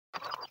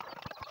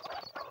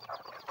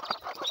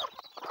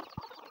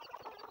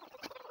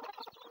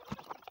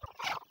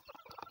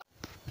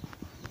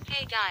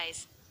Hey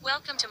guys,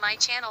 welcome to my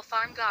channel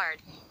Farm Guard.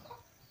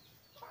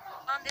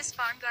 On this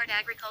Farm Guard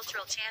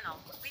agricultural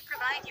channel, we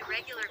provide you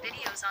regular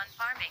videos on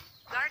farming,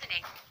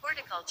 gardening,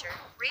 horticulture,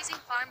 raising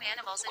farm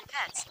animals and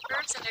pets,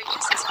 herbs and their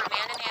uses for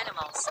man and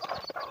animals.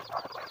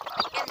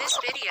 In this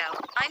video,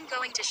 I'm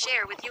going to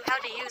share with you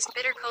how to use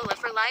bitter kola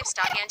for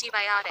livestock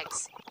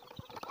antibiotics.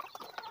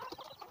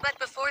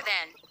 But before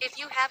then, if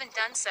you haven't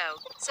done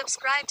so,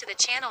 subscribe to the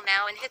channel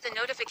now and hit the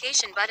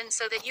notification button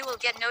so that you will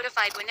get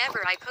notified whenever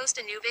I post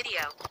a new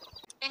video.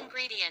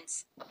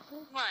 Ingredients.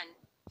 1.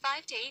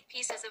 5 to 8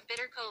 pieces of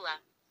bitter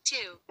kola.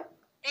 2.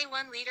 A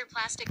 1 liter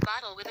plastic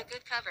bottle with a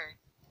good cover.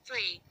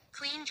 3.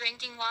 Clean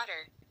drinking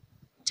water.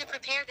 To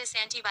prepare this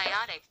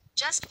antibiotic,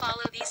 just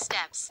follow these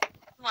steps.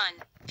 1.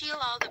 Peel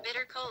all the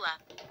bitter kola.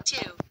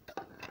 2.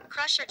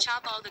 Crush or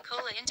chop all the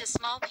kola into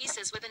small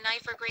pieces with a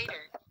knife or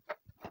grater.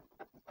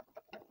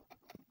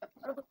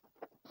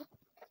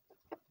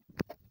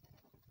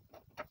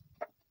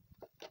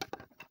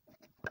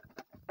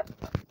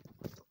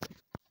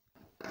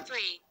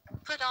 3.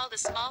 Put all the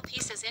small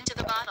pieces into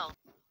the bottle.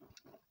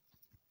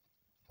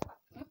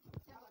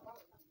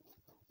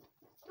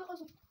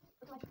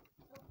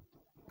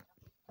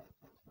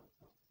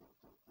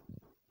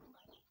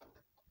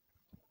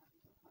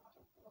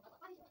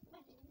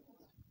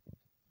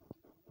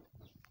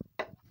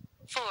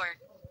 4.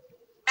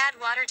 Add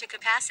water to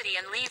capacity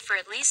and leave for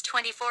at least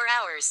 24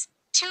 hours,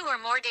 2 or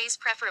more days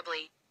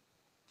preferably.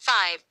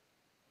 5.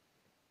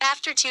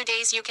 After 2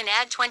 days you can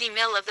add 20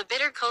 ml of the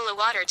bitter kola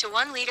water to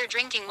 1 liter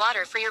drinking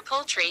water for your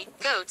poultry,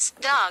 goats,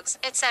 dogs,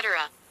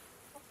 etc.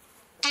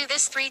 Do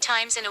this 3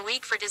 times in a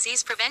week for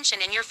disease prevention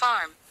in your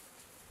farm.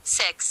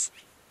 6.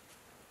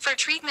 For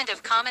treatment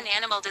of common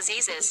animal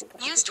diseases,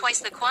 use twice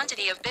the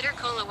quantity of bitter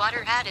kola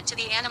water added to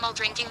the animal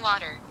drinking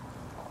water.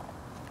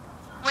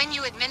 When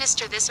you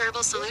administer this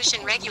herbal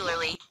solution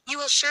regularly, you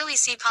will surely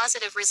see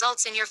positive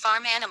results in your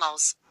farm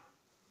animals.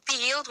 The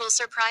yield will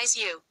surprise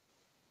you.